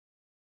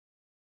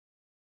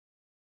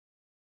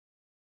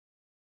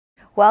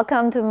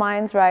Welcome to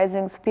Minds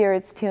Rising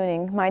Spirits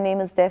Tuning. My name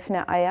is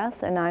Defne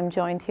Ayas and I'm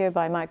joined here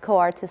by my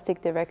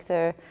co-artistic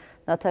director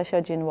Natasha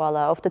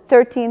Jinwala of the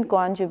 13th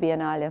Gwangju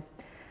Biennale.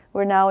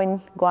 We're now in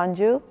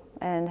Gwangju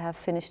and have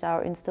finished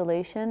our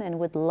installation and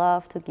would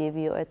love to give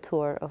you a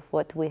tour of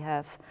what we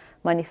have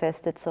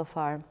manifested so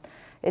far.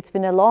 It's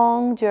been a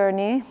long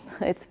journey.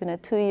 It's been a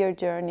 2-year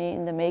journey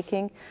in the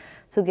making,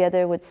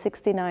 together with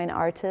 69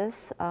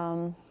 artists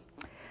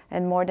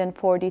and more than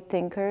 40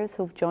 thinkers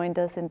who've joined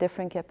us in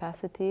different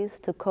capacities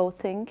to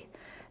co-think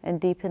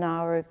and deepen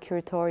our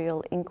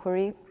curatorial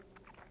inquiry.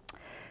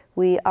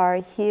 We are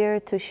here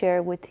to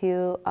share with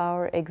you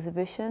our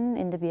exhibition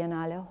in the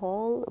Biennale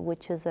Hall,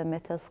 which is a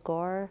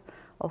meta-score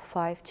of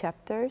 5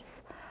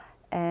 chapters,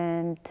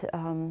 and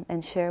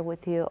share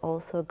with you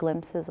also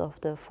glimpses of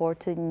the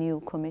 14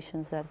 new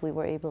commissions that we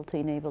were able to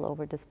enable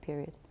over this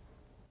period.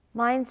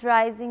 Minds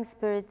Rising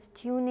Spirits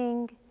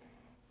Tuning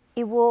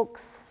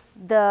evokes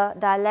the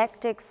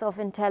dialectics of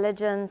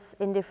intelligence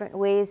in different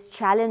ways,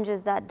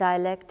 challenges that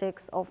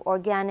dialectics of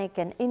organic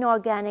and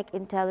inorganic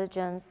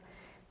intelligence,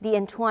 the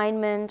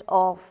entwinement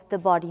of the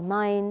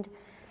body-mind,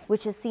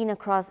 which is seen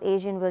across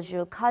Asian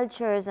visual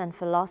cultures and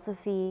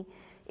philosophy.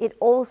 It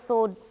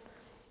also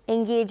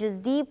engages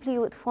deeply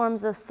with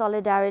forms of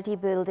solidarity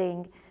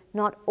building,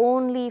 not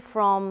only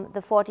from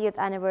the 40th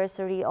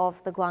anniversary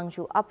of the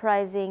Gwangju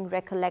uprising,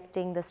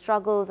 recollecting the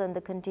struggles and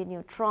the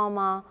continued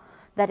trauma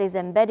that is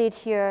embedded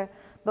here,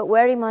 but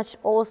very much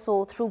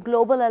also through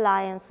global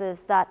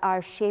alliances that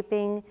are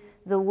shaping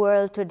the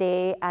world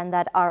today and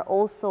that are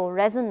also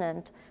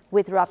resonant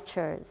with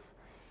ruptures.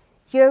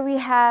 Here we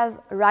have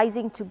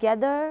Rising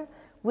Together,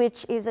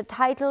 which is a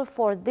title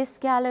for this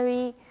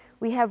gallery.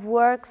 We have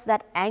works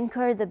that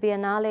anchor the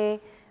Biennale.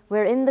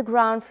 We're in the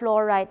ground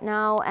floor right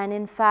now, and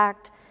in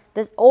fact,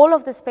 all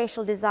of the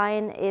spatial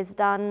design is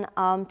done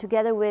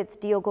together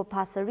with Diogo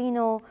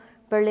Passarino,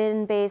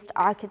 Berlin-based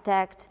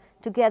architect,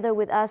 together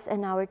with us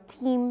and our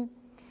team.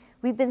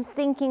 We've been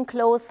thinking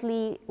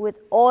closely with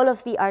all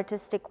of the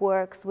artistic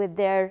works, with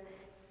their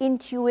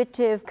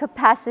intuitive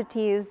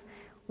capacities,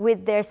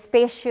 with their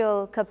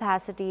spatial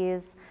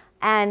capacities,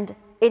 and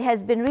it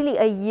has been really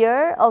a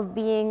year of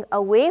being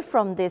away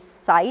from this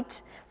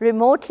site,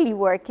 remotely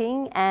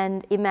working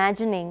and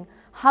imagining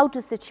how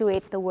to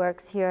situate the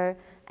works here,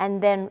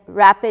 and then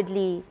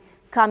rapidly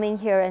coming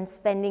here and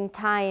spending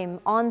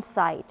time on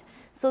site.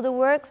 So the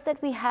works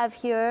that we have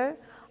here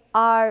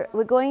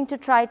we're going to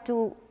try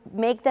to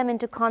make them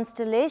into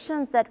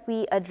constellations that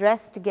we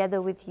address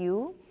together with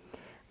you.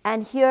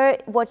 And here,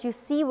 what you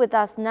see with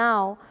us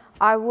now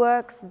are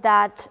works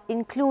that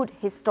include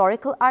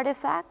historical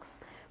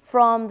artifacts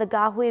from the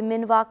Gahwe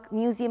Minwak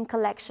Museum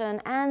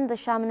Collection and the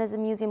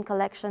Shamanism Museum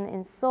Collection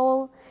in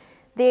Seoul.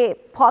 They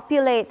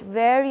populate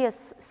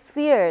various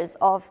spheres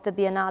of the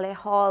Biennale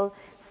Hall,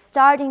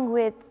 starting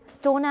with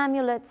stone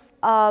amulets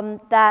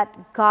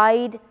that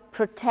guide,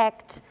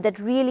 protect, that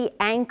really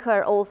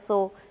anchor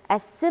also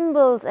as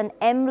symbols and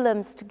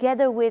emblems,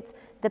 together with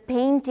the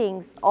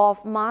paintings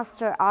of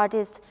master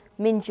artist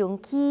Min Jung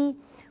Ki.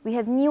 We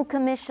have new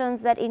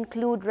commissions that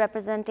include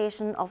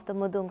representation of the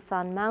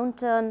Mudungsan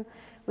Mountain.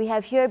 We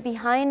have here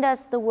behind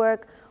us the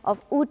work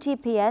of Uti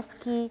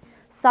Pieski,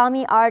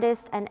 Sami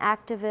artist and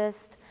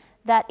activist,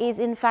 that is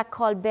in fact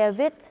called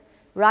Bevit,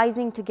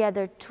 Rising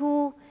Together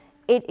 2.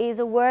 It is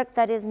a work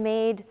that is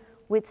made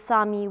with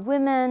Sami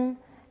women,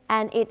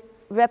 and it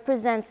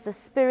represents the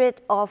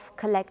spirit of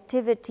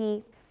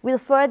collectivity. We'll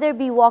further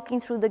be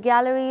walking through the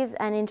galleries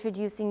and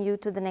introducing you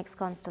to the next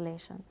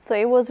constellation. So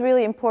it was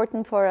really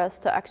important for us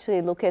to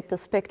actually look at the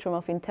spectrum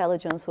of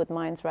intelligence with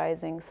Minds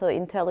Rising. So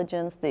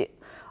intelligence, the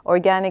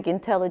organic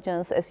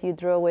intelligence as you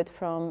draw it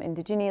from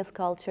indigenous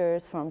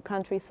cultures, from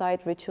countryside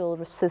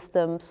ritual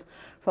systems,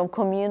 from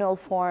communal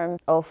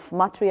forms of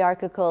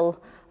matriarchal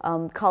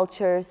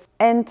cultures,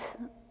 and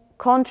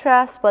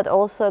contrast, but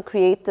also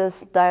create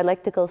this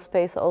dialectical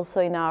space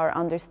also in our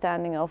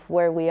understanding of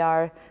where we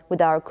are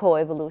with our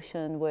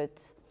co-evolution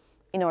with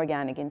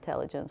inorganic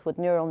intelligence, with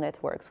neural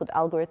networks, with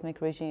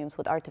algorithmic regimes,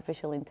 with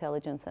artificial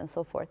intelligence, and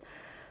so forth.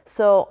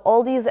 So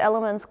all these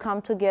elements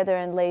come together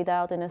and laid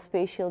out in a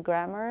spatial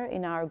grammar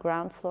in our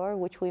ground floor,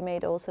 which we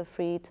made also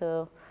free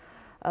to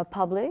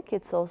public.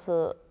 It's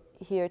also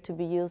here to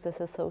be used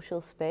as a social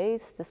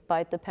space,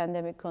 despite the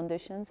pandemic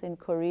conditions in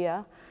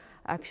Korea.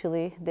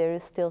 Actually, there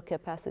is still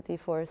capacity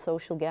for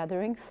social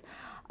gatherings,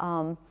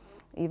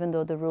 even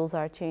though the rules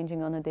are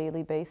changing on a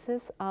daily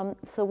basis.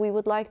 So we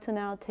would like to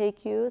now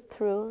take you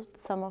through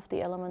some of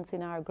the elements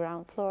in our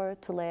ground floor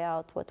to lay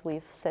out what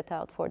we've set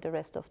out for the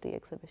rest of the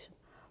exhibition.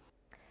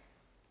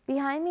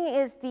 Behind me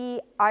is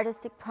the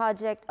artistic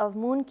project of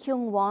Moon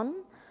Kyung-won,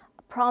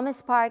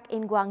 Promise Park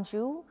in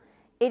Gwangju.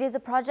 It is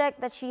a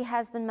project that she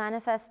has been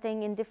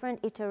manifesting in different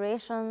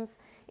iterations.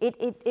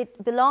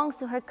 It belongs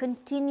to her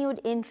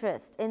continued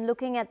interest in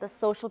looking at the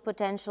social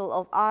potential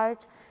of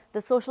art, the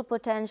social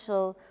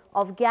potential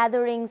of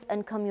gatherings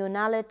and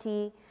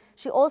communality.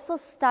 She also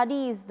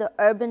studies the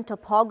urban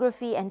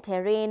topography and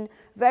terrain,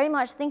 very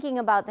much thinking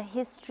about the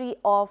history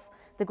of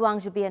the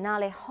Gwangju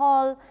Biennale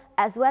Hall,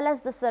 as well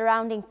as the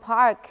surrounding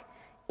park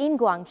in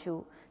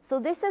Gwangju. So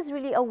this is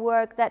really a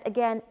work that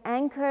again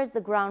anchors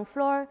the ground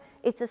floor.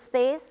 It's a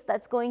space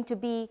that's going to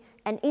be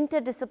an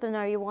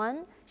interdisciplinary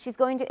one. She's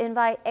going to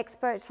invite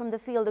experts from the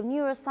field of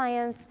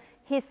neuroscience,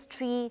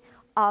 history,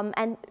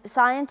 and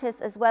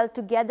scientists as well,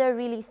 together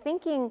really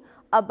thinking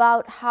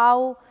about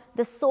how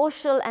the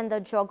social and the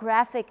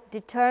geographic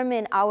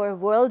determine our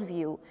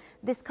worldview.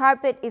 This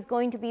carpet is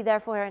going to be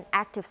therefore an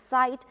active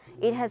site.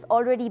 It has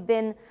already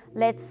been,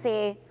 let's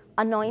say,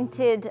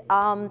 anointed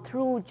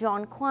through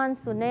John Kwan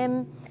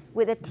Sunim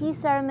with a tea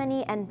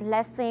ceremony and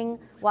blessing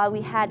while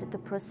we had the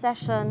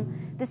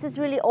procession. This is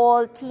really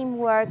all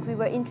teamwork. We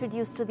were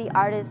introduced to the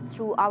artist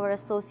through our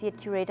associate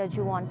curator,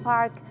 Juwon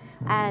Park,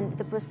 and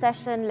the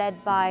procession led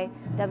by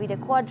Davide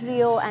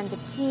Quadrio and the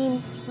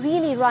team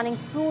really running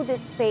through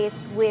this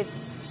space with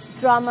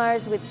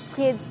drummers, with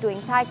kids doing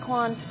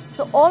taekwondo.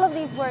 So all of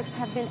these works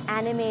have been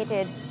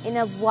animated in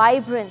a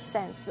vibrant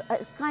sense, a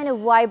kind of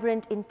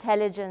vibrant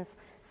intelligence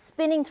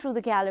spinning through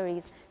the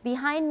galleries.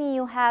 Behind me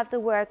you have the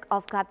work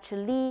of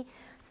Gwangju Lee,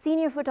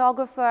 senior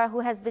photographer who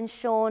has been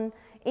shown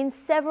in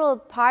several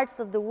parts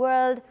of the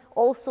world,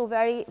 also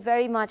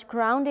very much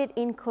grounded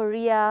in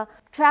Korea,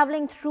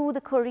 traveling through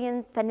the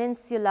Korean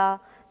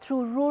peninsula,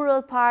 through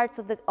rural parts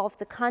of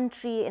the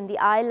country, in the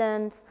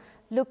islands,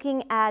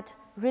 looking at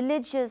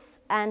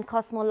religious and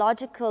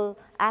cosmological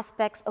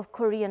aspects of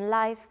Korean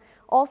life,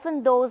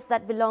 often those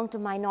that belong to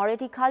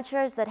minority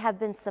cultures that have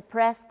been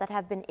suppressed, that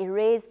have been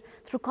erased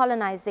through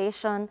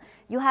colonization.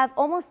 You have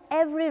almost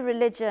every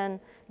religion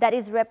that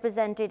is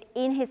represented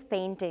in his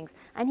paintings.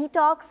 And he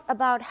talks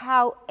about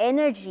how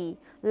energy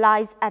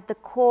lies at the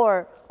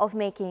core of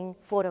making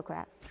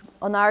photographs.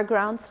 On our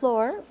ground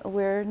floor,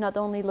 we're not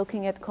only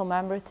looking at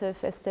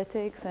commemorative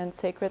aesthetics and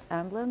sacred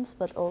emblems,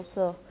 but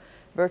also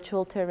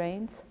virtual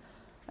terrains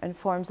and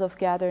forms of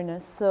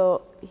gatherness.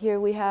 So here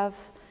we have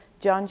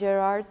John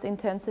Gerard's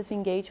intensive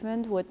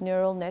engagement with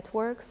neural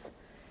networks,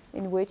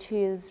 in which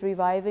he is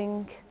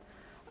reviving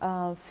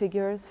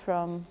figures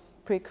from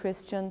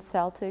pre-Christian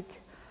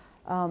Celtic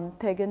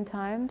pagan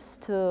times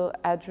to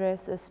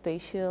address a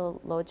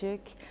spatial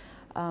logic,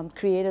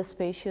 create a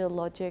spatial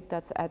logic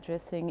that's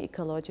addressing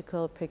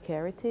ecological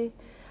precarity.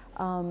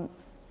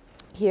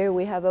 Here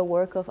we have a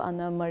work of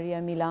Anna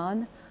Maria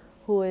Milan,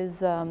 who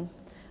is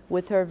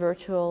with her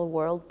virtual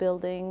world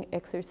building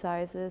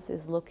exercises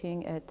is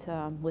looking at,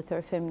 with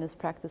her feminist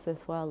practice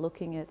as well,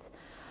 looking at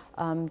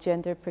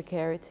gender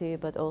precarity,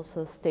 but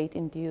also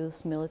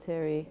state-induced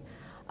military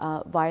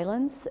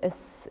violence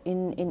as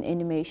in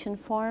animation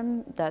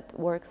form that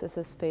works as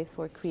a space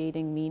for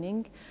creating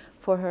meaning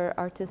for her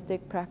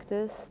artistic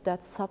practice.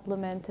 That's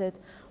supplemented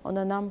on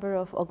a number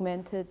of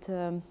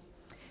augmented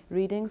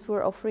readings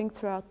we're offering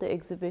throughout the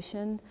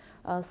exhibition,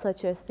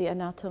 such as The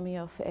Anatomy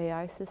of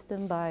AI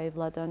System by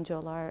Vladan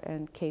Jolar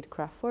and Kate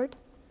Crawford.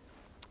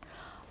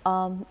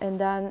 And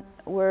then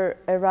we're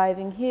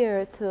arriving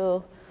here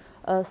to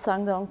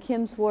Sang-dong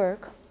Kim's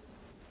work,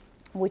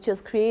 which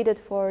is created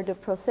for the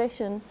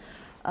procession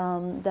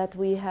that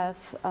we have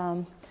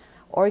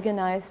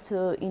organized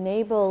to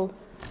enable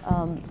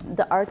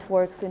the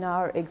artworks in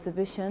our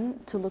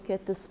exhibition to look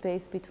at the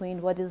space between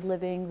what is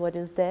living, what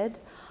is dead.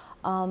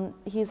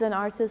 He's an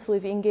artist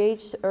we've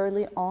engaged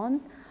early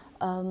on,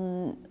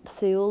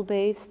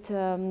 Seoul-based,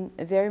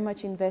 very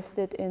much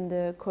invested in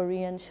the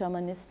Korean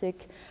shamanistic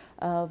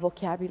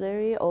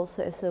vocabulary,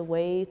 also as a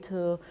way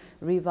to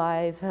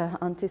revive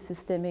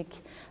anti-systemic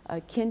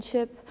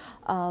kinship.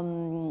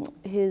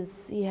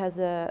 He has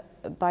a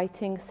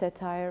biting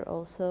satire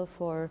also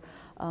for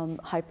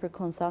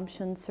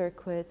hyper-consumption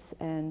circuits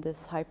and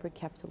this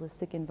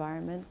hyper-capitalistic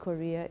environment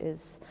Korea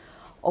is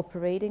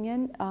operating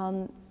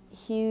in.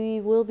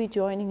 He will be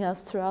joining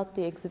us throughout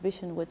the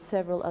exhibition with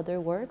several other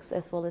works,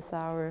 as well as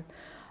our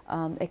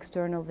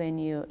external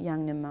venue,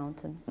 Yangnim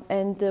Mountain.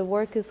 And the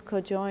work is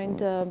co-joined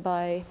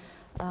by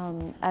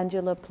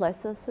Angela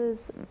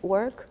Plessas's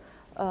work,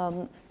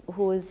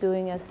 who is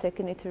doing a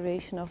second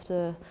iteration of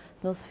the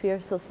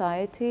Noosphere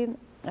Society,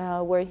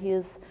 where he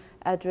is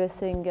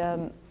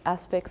addressing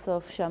aspects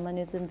of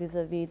shamanism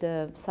vis-a-vis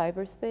the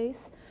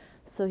cyberspace.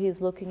 So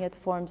he's looking at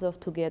forms of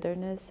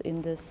togetherness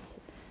in this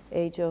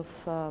age of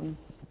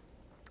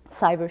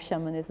cyber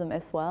shamanism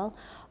as well.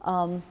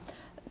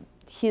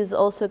 He's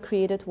also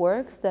created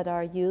works that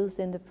are used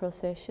in the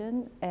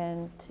procession,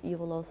 and you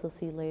will also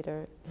see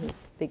later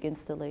his big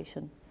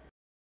installation.